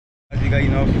got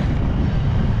enough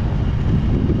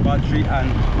battery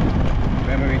and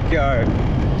memory card.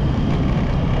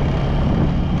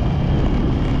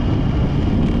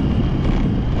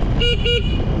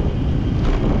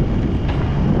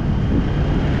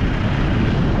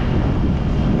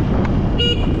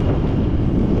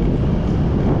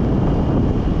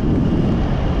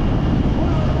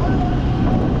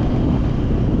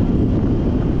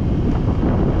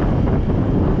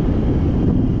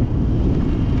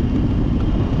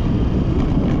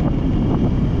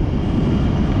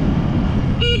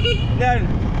 Then,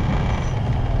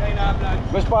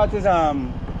 which part is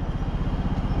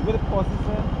what the post is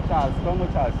Charleston or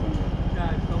Charleston?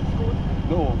 Charleston.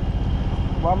 No.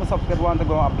 Why my subscriber want to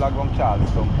go and blog on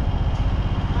Charleston?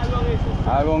 How long is it?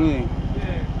 How long is it?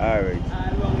 Yeah. Alright.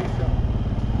 How long is it?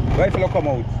 Where if you come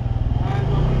out? How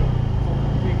long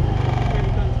is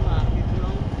Pelican's market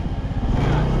long?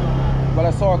 Charleston. But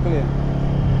a circle in.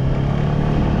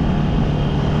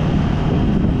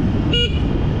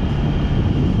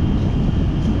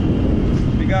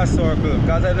 Bigger circle,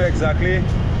 because I know exactly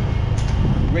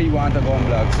where you want to go and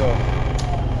blog, so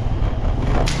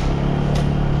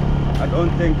I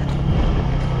don't think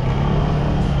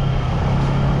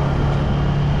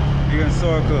bigger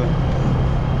circle.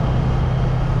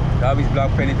 I always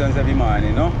blog penitence every morning,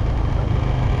 you know?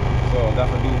 So I got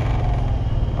to do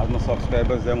as my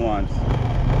subscribers them want.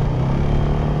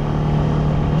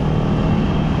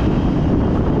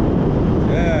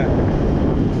 Yeah.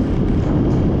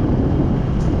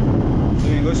 So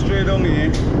you go straight down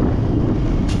here.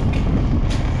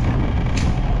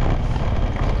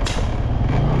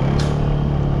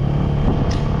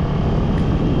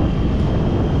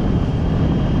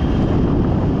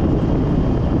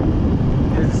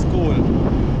 There's a school.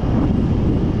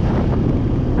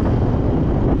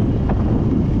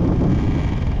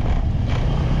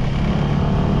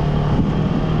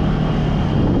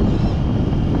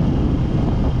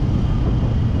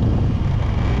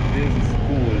 There's a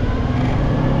school.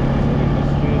 So we go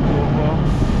straight over.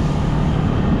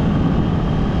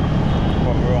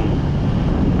 Come wrong.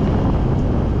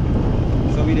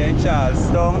 So we there in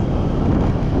Charleston.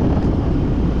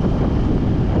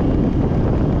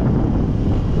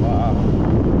 Wow.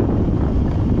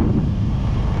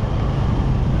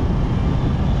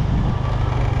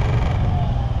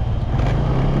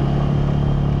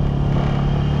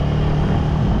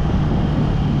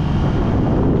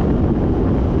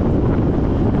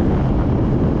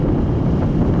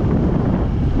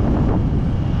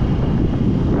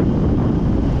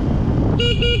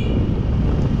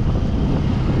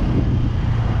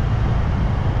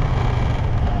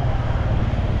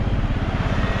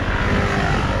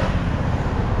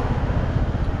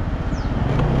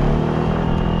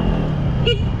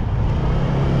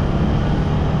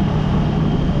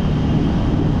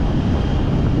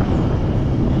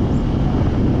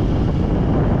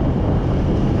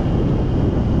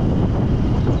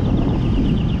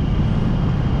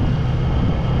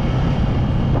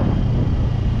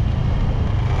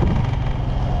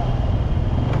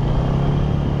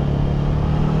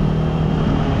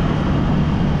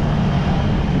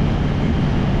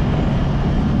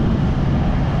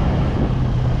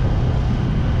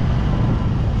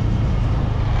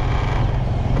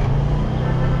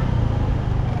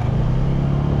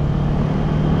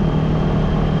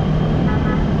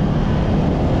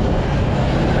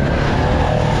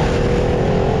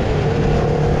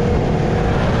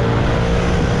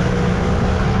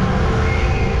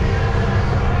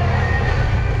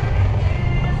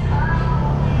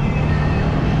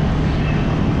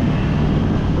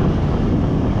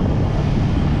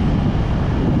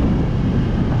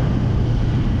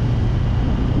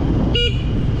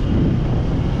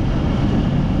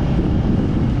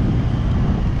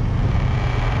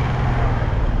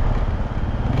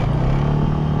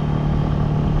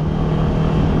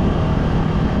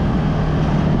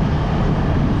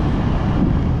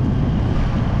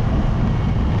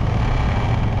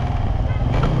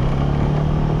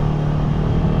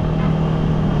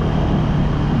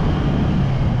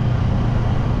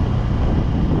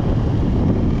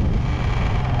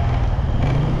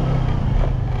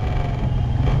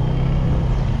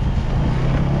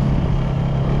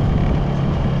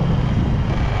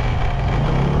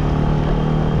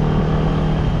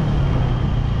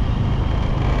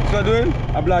 So doing?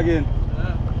 I'm blogging.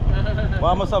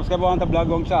 Well, I'm a subscriber want to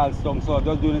blog on Charleston, so I'm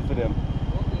just doing it for them.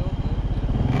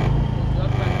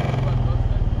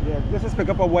 Okay. Yeah, this is pick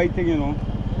up a white thing, you know.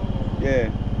 Yeah.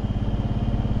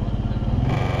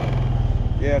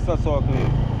 Yeah, so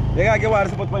clean. You gotta get water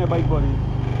to put on your bike, buddy.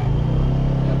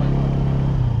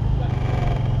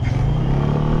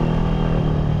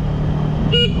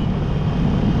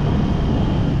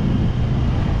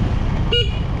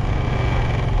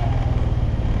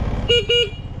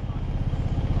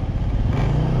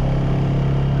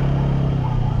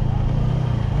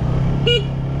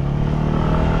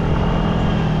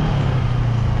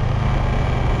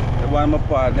 one of my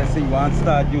partners say he want to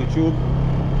start YouTube.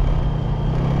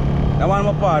 That one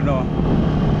of my partner,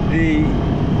 the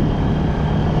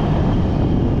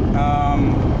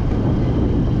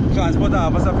transport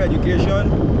officer for education,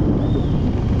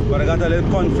 but I got a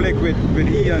little conflict with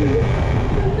he, and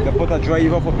they put a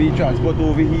driver for B transport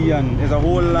over here, and there's a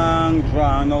whole long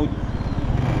drawn out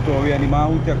story, and the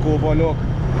man who take over, look,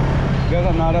 there's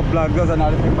another blog, there's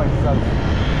another thing by itself.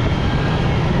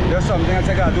 There's something else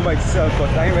I gotta do by itself, but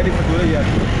I ain't ready for doing it yet.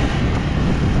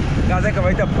 Because I can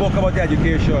write a book about the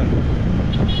education.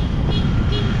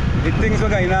 The things we're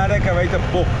going on, I can write a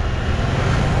book.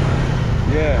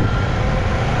 Yeah.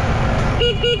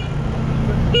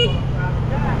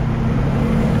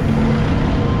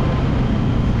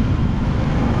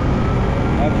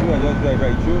 That's true, I just drive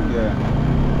right through, yeah.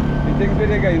 The things that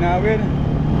they're going on with,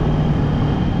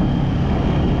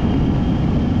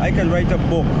 I can write a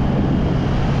book.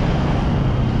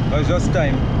 It's just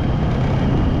time.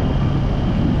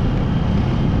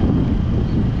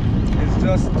 It's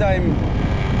just time.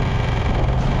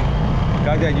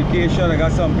 Got the education, I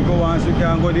got some people once you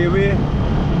can't go their way,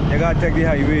 you gotta take the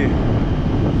highway.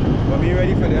 But me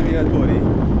ready for them yet, buddy.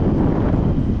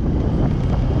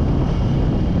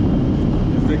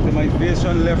 The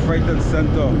victimization left, right and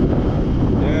center.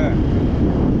 Yeah.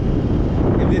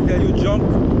 If they tell you jump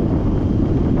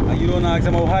and you don't ask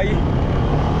them how high,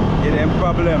 it's them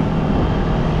problem.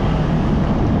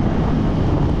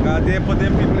 Because they put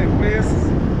them people in place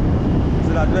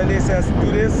so that when they say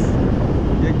do this,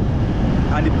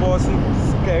 and the person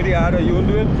scared the other you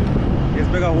do it, it's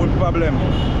been a whole problem.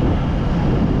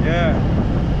 Yeah.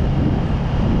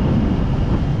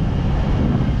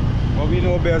 But we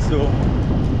know best though.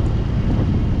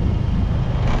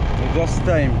 It's just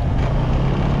time.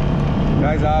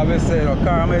 Guys, I always say,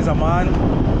 karma is a man.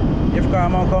 If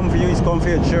karma come for you, it's come for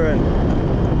your children.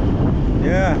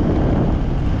 Yeah.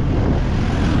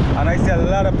 And I see a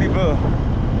lot of people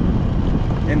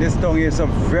in this town here are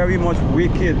very much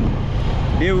wicked.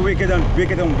 They're wicked and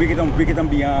wicked and wicked and wicked and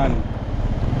beyond.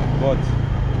 But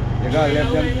you gotta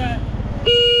leave them.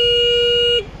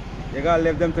 You gotta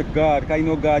leave them to God, because you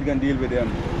know God can deal with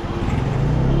them.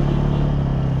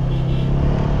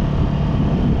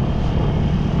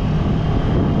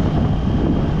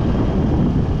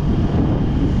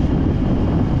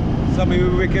 Some of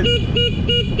you wicked.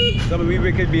 Some of you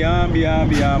wicked beyond,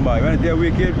 boy. When they're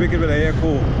wicked, wicked with a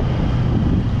echo.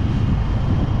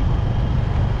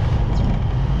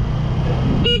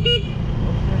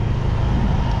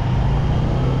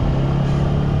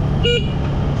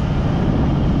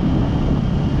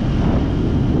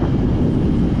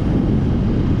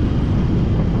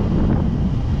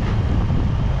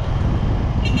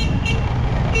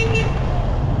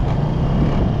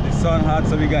 The sun hot,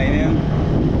 so we got in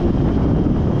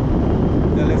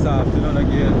till this afternoon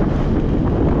again.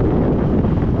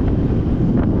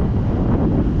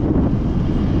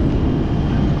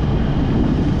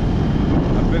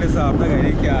 This after I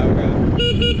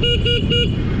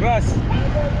Russ,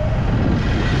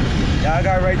 y'all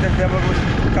gotta write them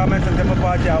comments and them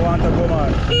party I want to go,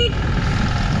 man.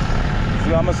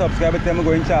 So I'm a subscriber to them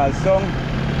going Charleston.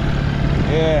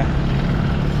 Yeah.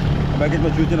 I get my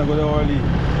shooting I go there early.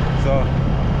 So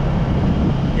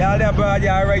y'all there, bro,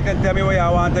 y'all write and tell me where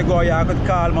y'all want to go. Y'all could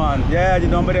call, man. Yeah, the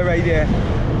number there right there.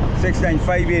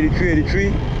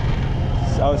 695-8383.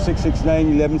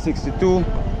 669-1162.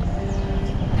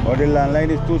 Or the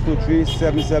landline is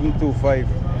 223-7725.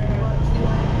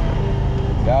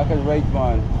 Y'all can write,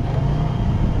 man.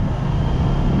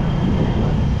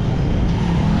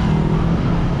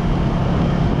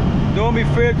 Don't be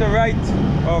afraid to write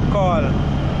or call.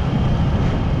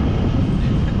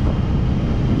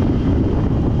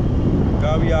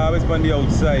 Because we are always on the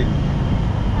outside.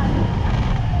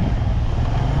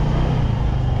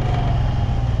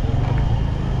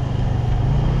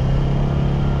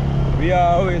 We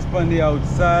are always on the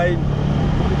outside,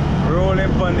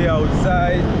 rolling on the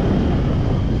outside,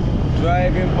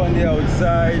 driving on the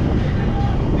outside.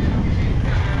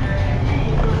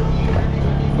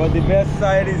 But the best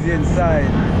side is the inside.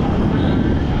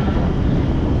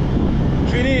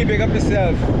 Trini, big up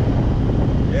yourself.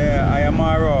 Yeah, I am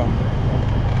Mara.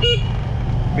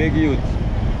 Big youth.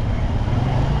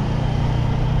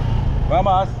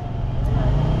 Vamos.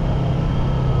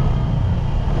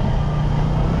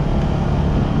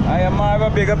 I am Mara,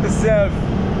 big up yourself.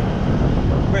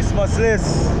 Christmas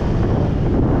list.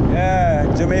 Yeah,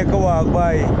 Jamaica walk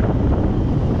by.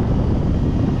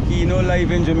 Kino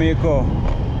live in Jamaica.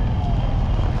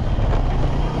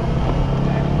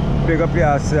 Big up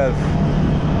yourself.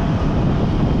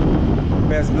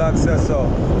 Best vlog says so.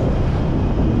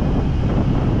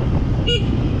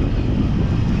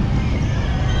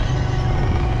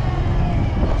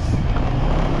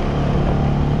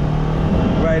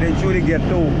 Riding through the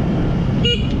ghetto.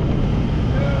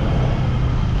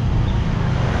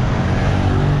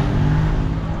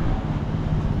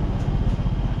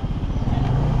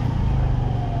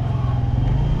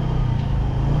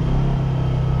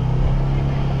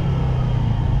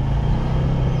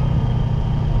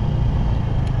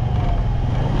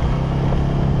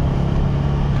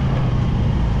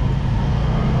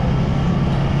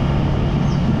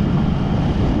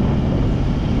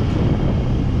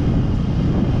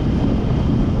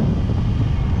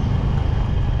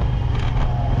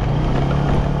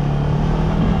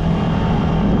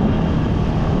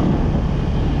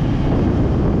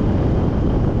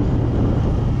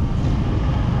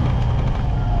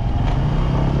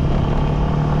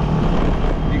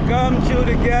 Come to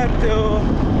the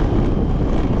ghetto.